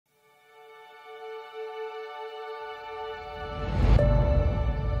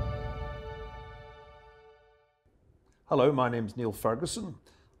Hello, my name's Neil Ferguson.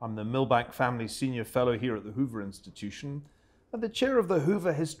 I'm the Milbank Family Senior Fellow here at the Hoover Institution and the chair of the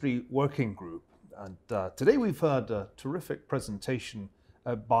Hoover History Working Group. And today we've heard a terrific presentation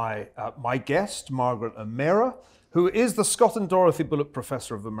by my guest, Margaret O'Mara, who is the Scott and Dorothy Bullitt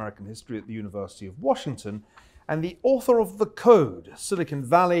Professor of American History at the University of Washington and the author of The Code, Silicon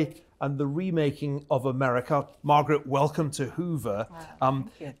Valley and the Remaking of America. Margaret, welcome to Hoover.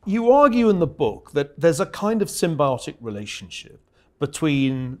 You argue in the book that there's a kind of symbiotic relationship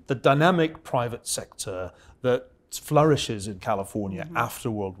between the dynamic private sector that flourishes in California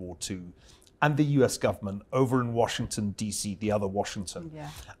after World War II and the US government over in Washington, D.C., the other Washington.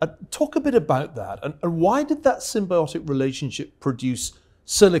 Talk a bit about that. And why did that symbiotic relationship produce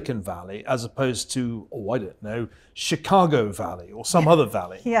Silicon Valley as opposed to, I don't know, Chicago Valley or some other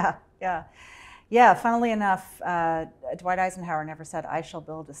valley? Yeah, funnily enough, Dwight Eisenhower never said, I shall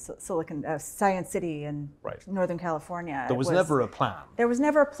build a science city in Northern California. There was never a plan. There was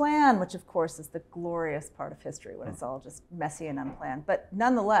never a plan, which of course is the glorious part of history when it's all just messy and unplanned. But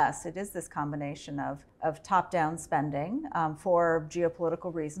nonetheless, it is this combination of top-down spending for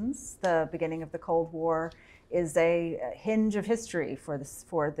geopolitical reasons. The beginning of the Cold War is a hinge of history for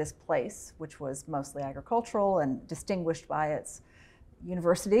this place, which was mostly agricultural and distinguished by its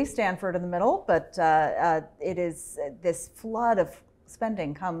university, Stanford in the middle, but it is this flood of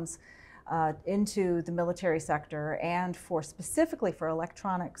spending comes into the military sector and specifically for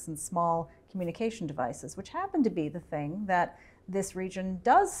electronics and small communication devices, which happen to be the thing that this region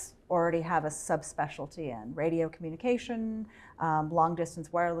does already have a subspecialty in: radio communication,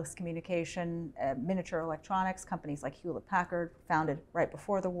 long-distance wireless communication, miniature electronics. Companies like Hewlett-Packard, founded right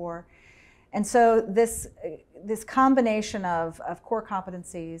before the war. And so this combination of core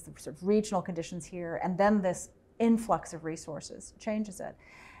competencies, the sort of regional conditions here, and then this influx of resources changes it.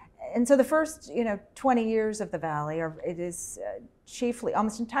 And so the first 20 years of the Valley, it is chiefly,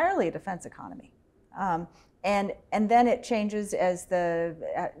 almost entirely a defense economy. And then it changes as the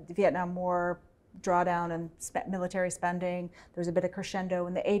Vietnam War drawdown and military spending. There's a bit of crescendo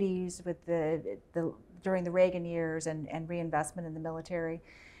in the 80s with during the Reagan years and reinvestment in the military.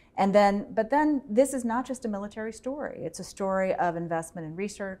 But then this is not just a military story. It's a story of investment in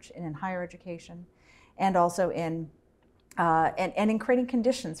research and in higher education, and also in creating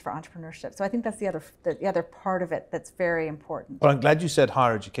conditions for entrepreneurship. So I think that's the other part of it that's very important. Well, I'm glad you said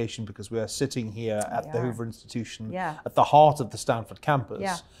higher education, because we are sitting here at the Hoover Institution at the heart of the Stanford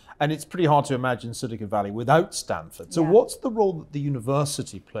campus. And it's pretty hard to imagine Silicon Valley without Stanford. So what's the role that the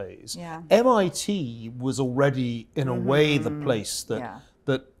university plays? MIT was already, in a way, the place that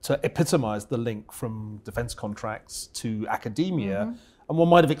epitomized the link from defense contracts to academia. And one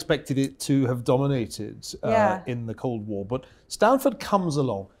might have expected it to have dominated in the Cold War. But Stanford comes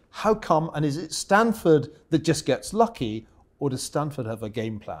along. How come? And is it Stanford that just gets lucky, or does Stanford have a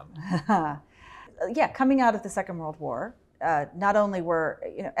game plan? Coming out of the Second World War, not only were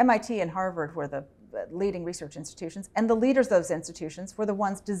MIT and Harvard were the leading research institutions, and the leaders of those institutions were the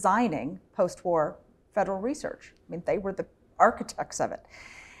ones designing post-war federal research. I mean, they were the architects of it.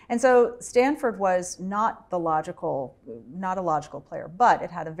 And so Stanford was not a logical player, but it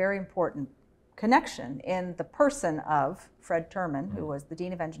had a very important connection in the person of Fred Terman, who was the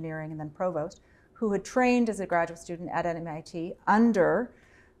Dean of Engineering and then Provost, who had trained as a graduate student at MIT under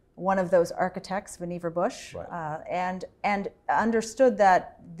one of those architects, Vannevar Bush, and understood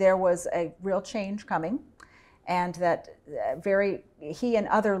that there was a real change coming, and that he and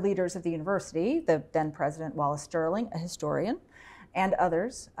other leaders of the university, the then president Wallace Stirling, a historian, and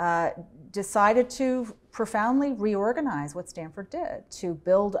others, decided to profoundly reorganize what Stanford did to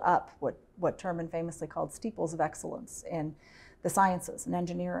build up what Terman famously called steeples of excellence in the sciences and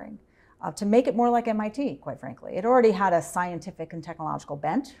engineering, to make it more like MIT, quite frankly. It already had a scientific and technological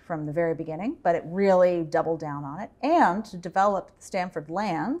bent from the very beginning, but it really doubled down on it, and to develop the Stanford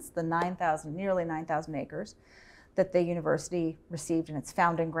lands, the nearly 9,000 acres, that the university received in its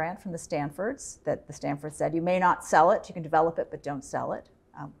founding grant from the Stanfords, that the Stanford said, you may not sell it, you can develop it, but don't sell it.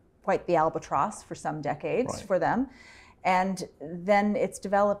 Quite the albatross for some decades for them. And then it's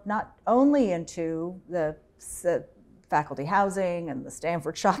developed not only into the faculty housing and the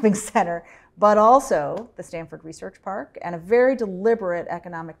Stanford Shopping Center, but also the Stanford Research Park, and a very deliberate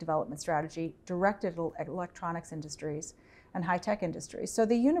economic development strategy directed at electronics industries and high-tech industries. So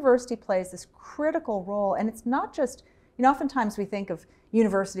the university plays this critical role, and it's not just, oftentimes we think of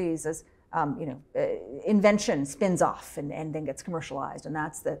universities as, invention spins off and then gets commercialized, and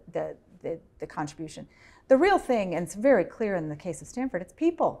that's the contribution. The real thing, and it's very clear in the case of Stanford, it's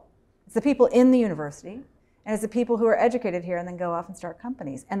people. It's the people in the university, And it's the people who are educated here and then go off and start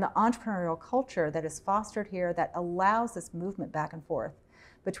companies. And the entrepreneurial culture that is fostered here that allows this movement back and forth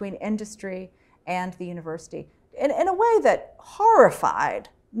between industry and the university in a way that horrified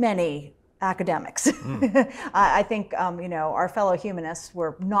many academics. I think our fellow humanists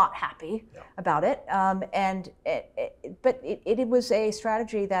were not happy about it. But it was a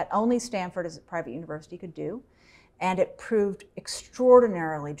strategy that only Stanford as a private university could do. And it proved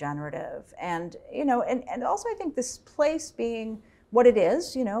extraordinarily generative. And also I think this place being what it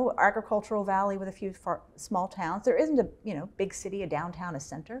is, agricultural valley with a few small towns. There isn't a big city, a downtown, a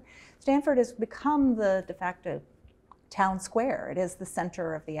center. Stanford has become the de facto town square. It is the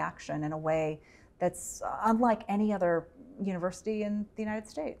center of the action in a way that's unlike any other university in the United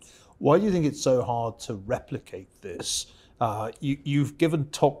States. Why do you think it's so hard to replicate this? You've given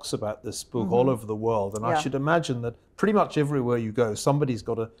talks about this book all over the world, and I should imagine that pretty much everywhere you go, somebody's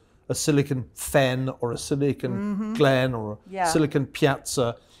got a Silicon Fen or a Silicon Glen or a Silicon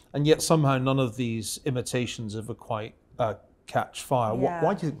Piazza, and yet somehow none of these imitations ever quite catch fire.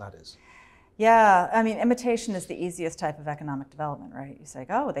 Why do you think that is? Yeah, I mean, imitation is the easiest type of economic development, right? You say,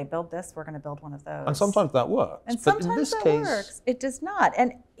 oh, they build this, we're going to build one of those. And sometimes that works. And but sometimes in this that case, works. It does not.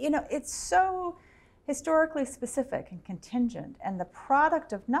 And, it's so historically specific and contingent, and the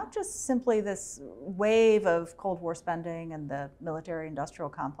product of not just simply this wave of Cold War spending and the military-industrial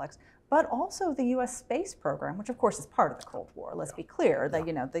complex, but also the U.S. space program, which of course is part of the Cold War. Let's be clear that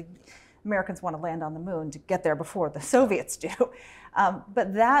the Americans want to land on the moon to get there before the Soviets do.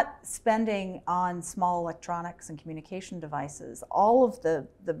 But that spending on small electronics and communication devices, all of the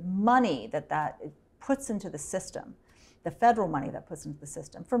money that puts into the system, the federal money that puts into the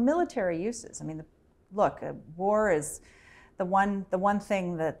system for military uses. I mean, look, war is the one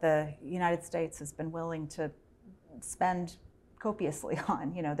thing that the United States has been willing to spend copiously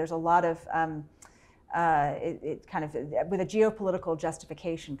on. There's a lot of it kind of, with a geopolitical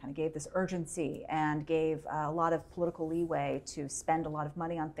justification, kind of gave this urgency and gave a lot of political leeway to spend a lot of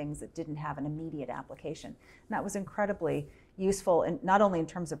money on things that didn't have an immediate application. And that was incredibly useful, not only in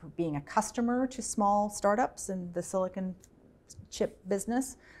terms of being a customer to small startups in the silicon chip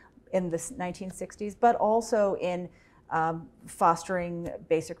business in the 1960s, but also in fostering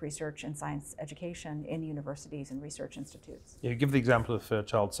basic research and science education in universities and research institutes. You give the example of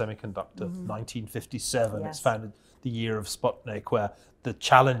Fairchild Semiconductor, 1957. It's founded the year of Sputnik, where the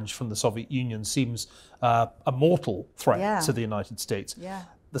challenge from the Soviet Union seems a mortal threat to the United States.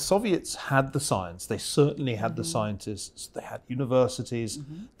 The Soviets had the science. They certainly had the scientists. They had universities.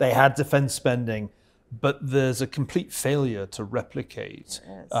 They had defense spending. But there's a complete failure to replicate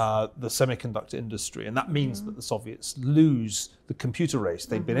the semiconductor industry. And that means that the Soviets lose the computer race.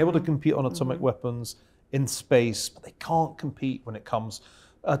 They've been able to compete on atomic weapons in space, but they can't compete when it comes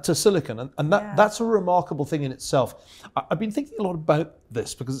to silicon. And that's a remarkable thing in itself. I've been thinking a lot about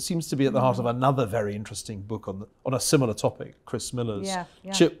this because it seems to be at the heart of another very interesting book on a similar topic, Chris Miller's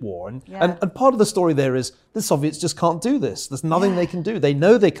Chip War. And part of the story there is the Soviets just can't do this. There's nothing they can do. They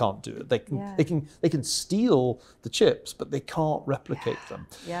know they can't do it. They can steal the chips, but they can't replicate them.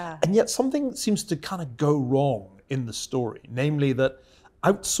 And yet something seems to kind of go wrong in the story, namely that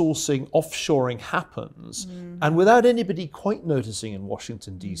outsourcing, offshoring happens, and without anybody quite noticing in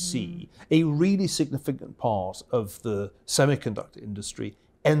Washington, D.C., a really significant part of the semiconductor industry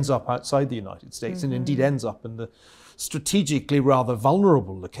ends up outside the United States and indeed ends up in the strategically rather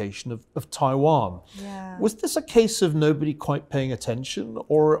vulnerable location of Taiwan. Was this a case of nobody quite paying attention,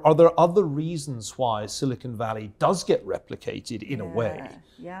 or are there other reasons why Silicon Valley does get replicated in a way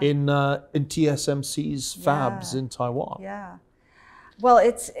in TSMC's fabs in Taiwan? Well,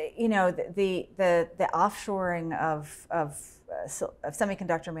 it's, the offshoring of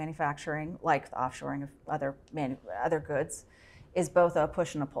semiconductor manufacturing, like the offshoring of other goods, is both a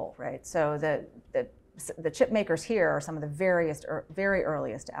push and a pull, right? So the chip makers here are some of the very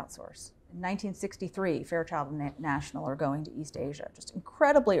earliest to outsource. In 1963, Fairchild and National are going to East Asia, just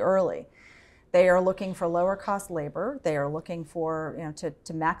incredibly early. They are looking for lower cost labor. They are looking for,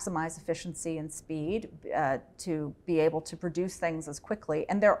 to maximize efficiency and speed, to be able to produce things as quickly.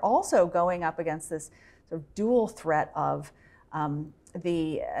 And they're also going up against this sort of dual threat of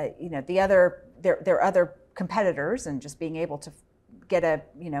their other competitors, and just being able to get a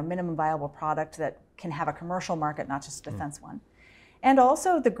minimum viable product that can have a commercial market, not just a defense one. And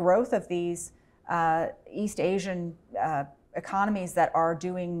also the growth of these East Asian economies that are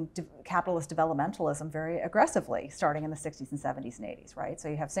doing capitalist developmentalism very aggressively, starting in the 60s and 70s and 80s, right? So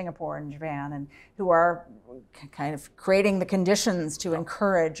you have Singapore and Japan, and who are kind of creating the conditions to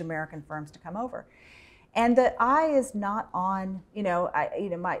encourage American firms to come over. And the eye is not on,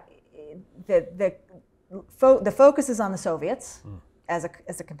 the focus is on the Soviets as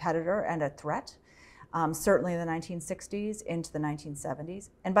a competitor and a threat, certainly in the 1960s into the 1970s.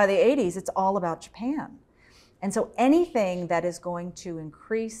 And by the 80s, it's all about Japan. And so anything that is going to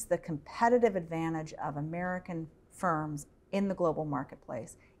increase the competitive advantage of American firms in the global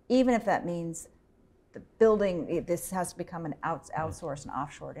marketplace, even if that means this has to become an outsourced and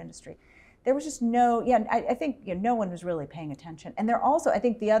offshored industry. There was just I think no one was really paying attention. And I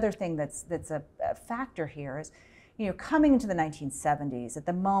think the other thing that's a factor here is, coming into the 1970s, at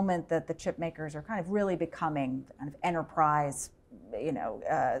the moment that the chip makers are kind of really becoming kind of enterprise,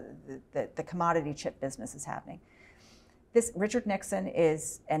 the commodity chip business is happening. Richard Nixon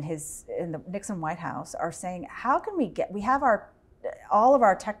and the Nixon White House are saying, how can we have all of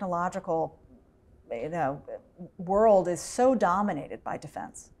our technological, world is so dominated by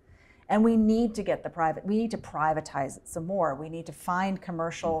defense. And we need to we need to privatize it some more. We need to find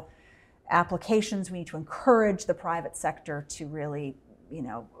commercial applications. We need to encourage the private sector to really,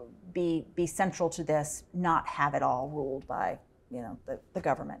 be central to this, not have it all ruled by, the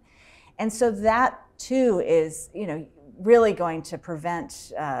government. And so that too is, really going to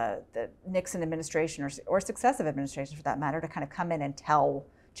prevent the Nixon administration or successive administrations for that matter to kind of come in and tell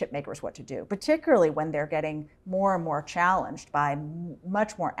chip makers what to do, particularly when they're getting more and more challenged by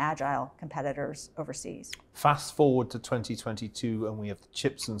much more agile competitors overseas. Fast forward to 2022 and we have the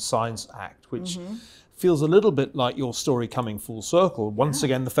Chips and Science Act, which feels a little bit like your story coming full circle. Once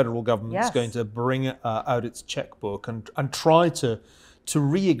again, the federal government is going to bring out its checkbook and try to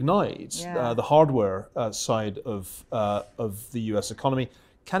reignite the hardware side of the US economy.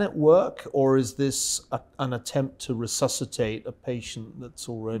 Can it work, or is this an attempt to resuscitate a patient that's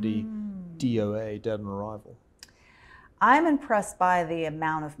already DOA, dead on arrival? I'm impressed by the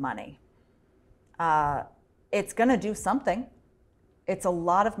amount of money. It's going to do something. It's a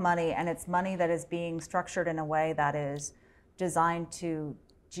lot of money, and it's money that is being structured in a way that is designed to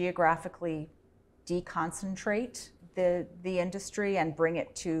geographically deconcentrate the industry and bring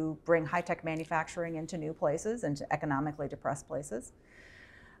high-tech manufacturing into new places, into economically depressed places.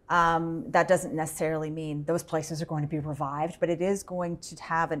 That doesn't necessarily mean those places are going to be revived, but it is going to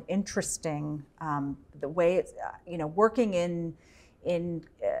have an interesting, the way it's, working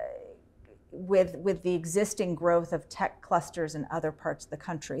with the existing growth of tech clusters in other parts of the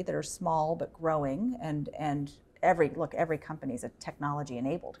country that are small but growing, and every company is a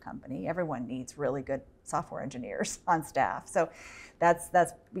technology-enabled company. Everyone needs really good software engineers on staff. So that's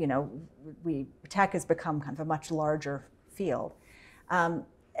tech has become kind of a much larger field.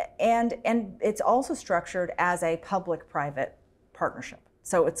 And it's also structured as a public-private partnership.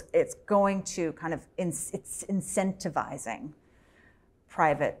 So it's going to kind of it's incentivizing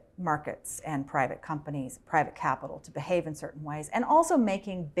private markets and private companies, private capital to behave in certain ways, and also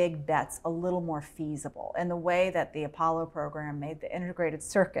making big bets a little more feasible in the way that the Apollo program made the integrated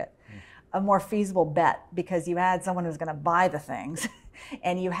circuit a more feasible bet, because you had someone who's going to buy the things,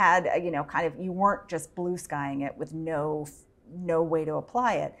 and you had you weren't just blue skying it with no way to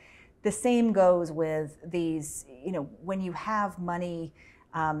apply it. The same goes with these, when you have money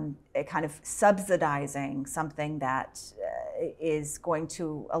kind of subsidizing something that is going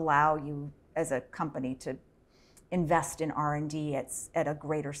to allow you as a company to invest in R&D at a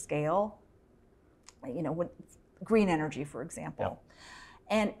greater scale, green energy, for example.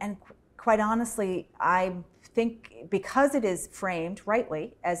 Yeah. And quite honestly, I think because it is framed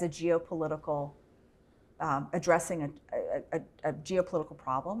rightly as a geopolitical addressing a geopolitical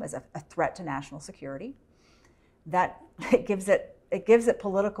problem as a threat to national security, that it gives it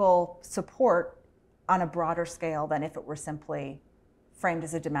political support on a broader scale than if it were simply framed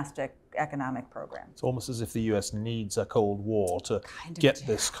as a domestic economic program. It's almost as if the US needs a Cold War to get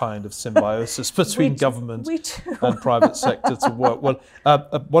this kind of symbiosis between government and private sector to work. Well,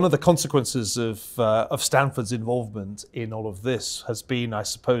 one of the consequences of Stanford's involvement in all of this has been, I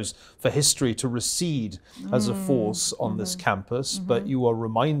suppose, for history to recede as a force on this campus, but you are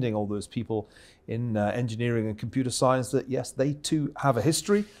reminding all those people in engineering and computer science that yes, they too have a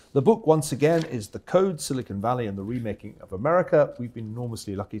history. The book, once again, is The Code, Silicon Valley and the Remaking of America. We've been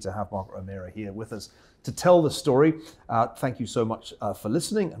enormously lucky to have Margaret O'Mara here with us to tell the story. Thank you so much for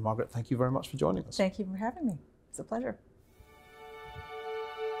listening. And Margaret, thank you very much for joining us. Thank you for having me. It's a pleasure.